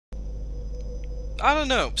I don't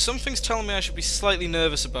know. Something's telling me I should be slightly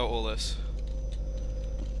nervous about all this.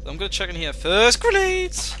 I'm gonna check in here first.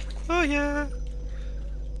 Grenades! Oh yeah!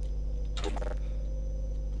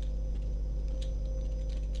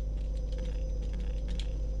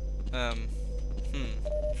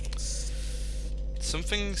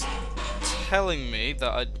 Something's telling me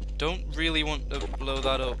that I don't really want to blow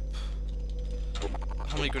that up.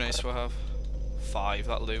 How many grenades do I have? 5,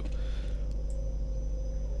 that'll do.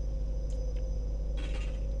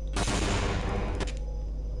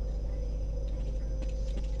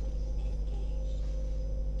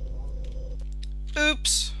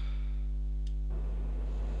 Oops!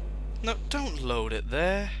 No, don't load it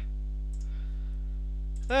there.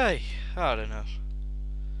 Hey, I don't know.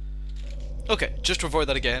 Okay, just to avoid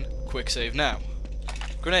that again, quick save now.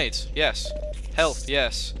 Grenades, yes. Health,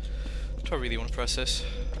 yes. Do I really want to press this?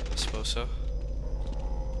 I suppose so.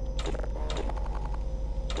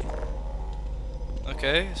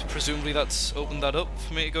 Okay, so presumably that's opened that up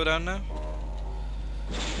for me to go down now.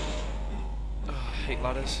 Oh, I hate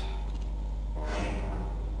ladders.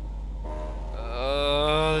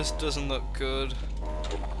 This doesn't look good.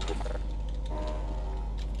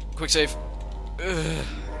 Quick save. Ugh.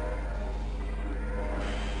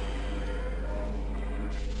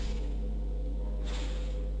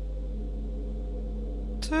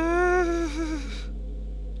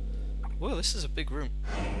 Whoa, this is a big room.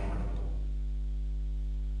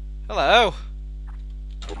 Hello.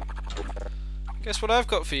 Guess what I've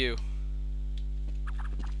got for you?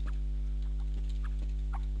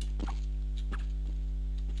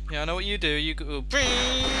 Yeah, I know what you do. You go, you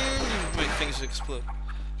make things explode.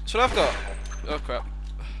 That's what I've got. Oh crap!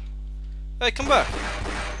 Hey, come back.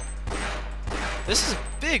 This is a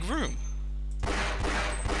big room.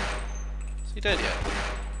 Is he dead yet?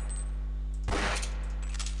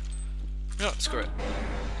 No, screw it.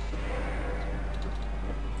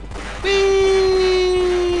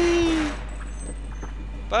 Whee!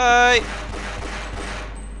 Bye.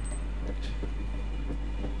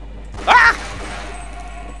 Ah!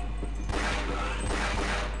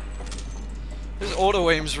 This auto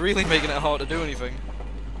aim's really making it hard to do anything.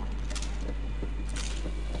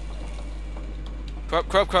 Crap,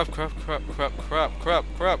 crap, crap, crap, crap, crap, crap, crap,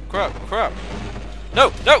 crap, crap, crap.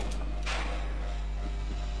 No, no!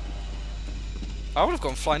 I would have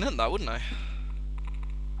gone flying into that, wouldn't I?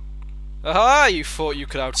 Aha! You thought you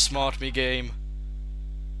could outsmart me, game.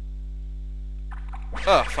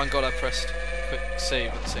 Oh, thank God I pressed quick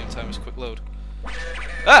save at the same time as quick load.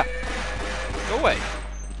 Ah! Go away.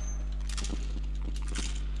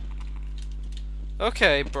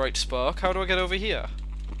 Okay, bright spark. How do I get over here?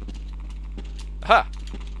 Aha!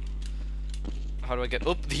 How do I get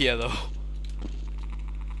up here, though?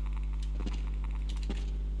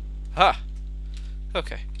 Ha!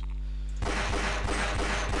 Okay.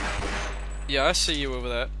 Yeah, I see you over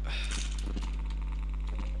there.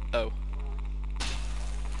 Oh.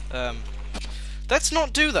 Let's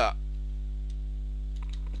not do that!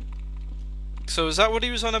 So is that what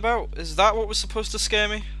he was on about? Is that what was supposed to scare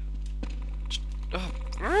me?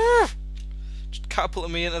 Just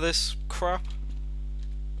catapulting me into this crap.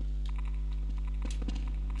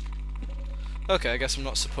 Okay, I guess I'm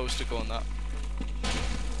not supposed to go on that.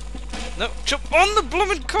 No, jump on the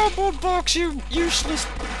bloomin' cardboard box, you useless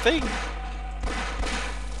thing!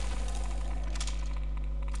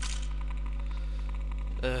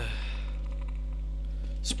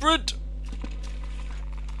 Sprint!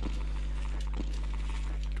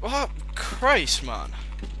 Oh, Christ, man.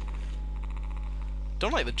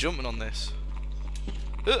 Don't like the jumping on this.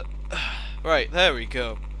 Right, there we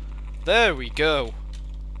go. There we go.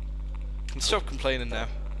 Can stop complaining now.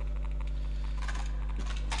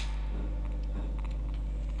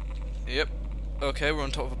 Yep. Okay, we're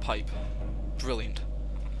on top of a pipe. Brilliant.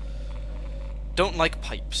 Don't like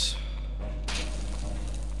pipes.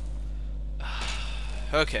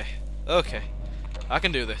 Okay. Okay. I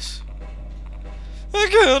can do this. I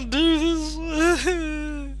can't do this.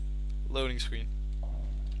 Loading screen.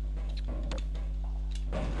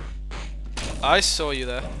 I saw you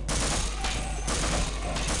there.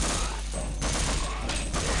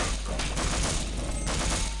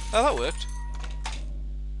 Oh, that worked.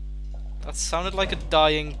 That sounded like a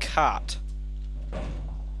dying cat.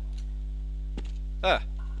 Ah.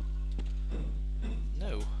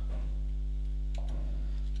 No.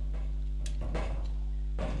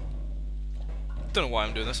 Don't know why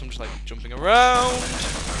I'm doing this, I'm just like jumping around.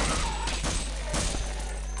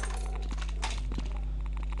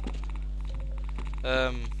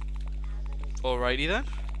 Alrighty then.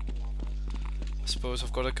 I suppose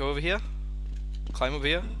I've got to go over here. Climb over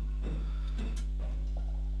here.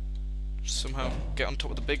 somehow get on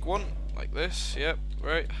top of the big one, like this. Yep,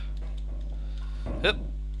 right. Yep.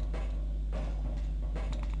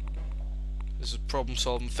 This is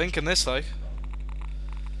problem-solving thinking, this, like.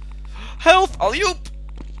 Health! Alley-oop!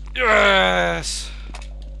 Yes!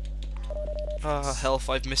 Ah, health,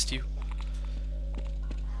 I've missed you.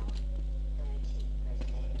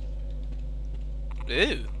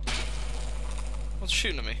 Ew. What's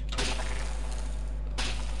shooting at me?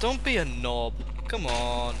 Don't be a knob. Come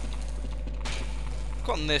on. I've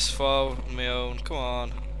gotten this far on my own. Come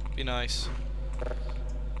on. Be nice.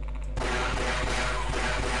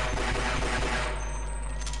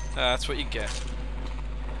 That's what you get.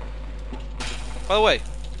 By the way.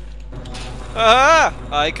 Ah!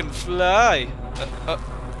 I can fly.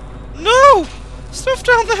 No! Stuff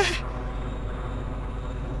down there!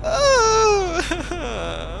 Oh!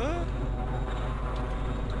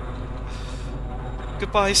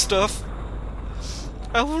 Goodbye, stuff.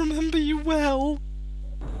 I'll remember you well.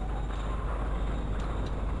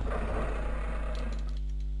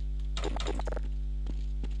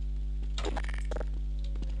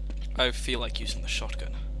 I feel like using the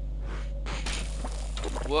shotgun.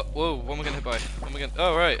 Whoa, whoa, what am I gonna hit by? What am I gonna...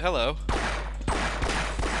 Oh, right, hello.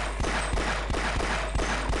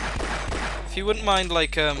 If you wouldn't mind,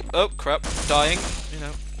 like, oh, crap, dying, you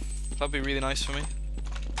know, that'd be really nice for me.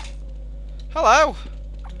 Hello!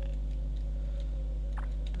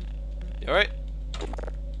 You alright?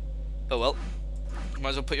 Oh well. Might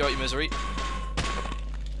as well put you out your misery.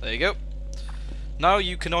 There you go. Now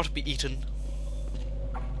you cannot be eaten,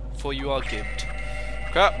 for you are gibbed.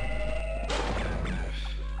 Crap!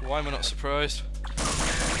 Why am I not surprised?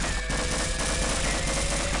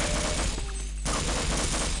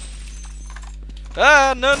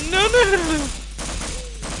 Ah, no, no, no, no!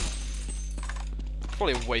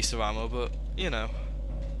 Probably a waste of ammo, but, you know.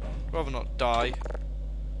 Rather not die.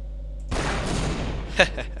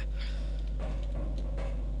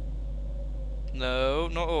 No,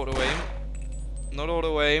 not auto-aim. Not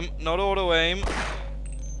auto-aim. Not auto-aim.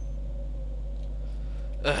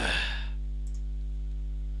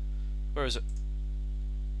 Where is it?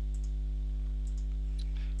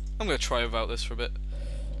 I'm gonna try without this for a bit.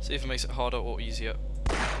 See if it makes it harder or easier.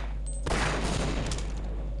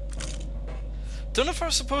 Don't know if I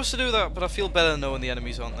was supposed to do that, but I feel better knowing the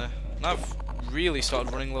enemies aren't there. And I've really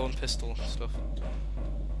started running low on pistol stuff.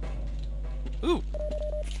 Ooh!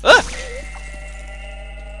 Ah!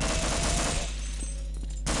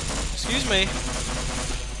 Excuse me.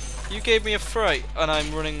 You gave me a fright, and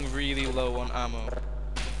I'm running really low on ammo.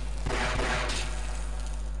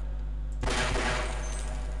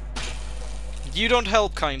 You don't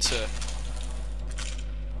help, kind sir.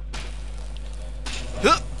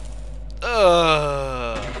 Huh!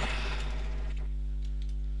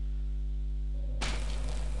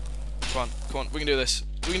 Come on, come on, we can do this.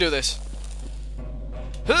 We can do this.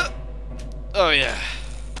 Huh! Oh yeah.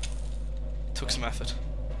 Took some effort.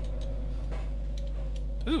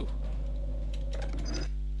 Ooh.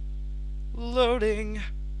 Loading.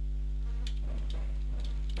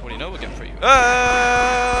 What do you know? We're getting pretty.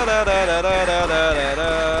 Ah, da, da, da, da, da, da,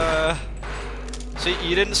 da. See,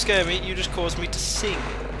 you didn't scare me. You just caused me to sing.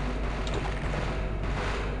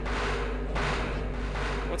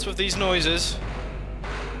 What's with these noises?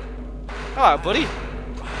 Alright, buddy.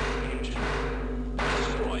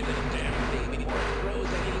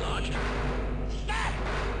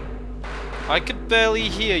 I could barely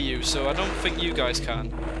hear you, so I don't think you guys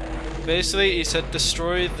can. Basically, he said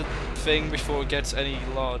destroy the thing before it gets any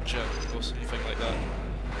larger, or something like that.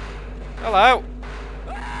 Hello!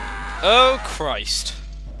 Oh, Christ.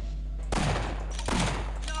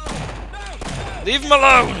 Leave him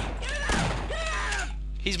alone!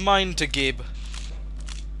 He's mine to gib.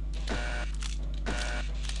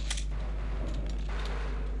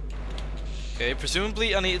 Okay,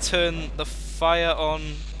 presumably I need to turn the fire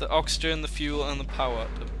on, the oxygen, the fuel, and the power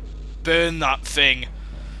to burn that thing.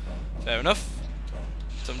 Fair enough.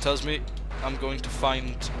 Something tells me I'm going to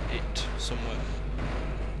find it somewhere.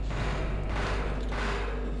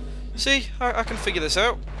 See, I can figure this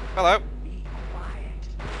out. Hello.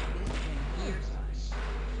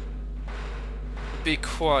 Be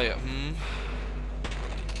quiet, hmm?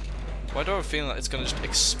 Why do I have a feeling that it's gonna just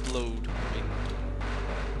explode? I mean...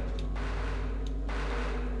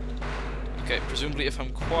 Okay, presumably if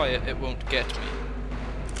I'm quiet, it won't get me.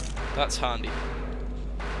 That's handy.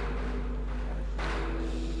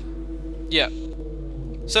 Yeah.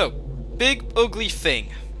 So, big ugly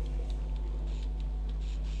thing.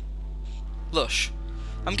 Lush.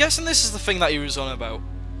 I'm guessing this is the thing that he was on about.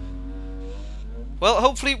 Well,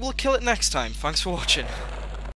 hopefully we'll kill it next time. Thanks for watching.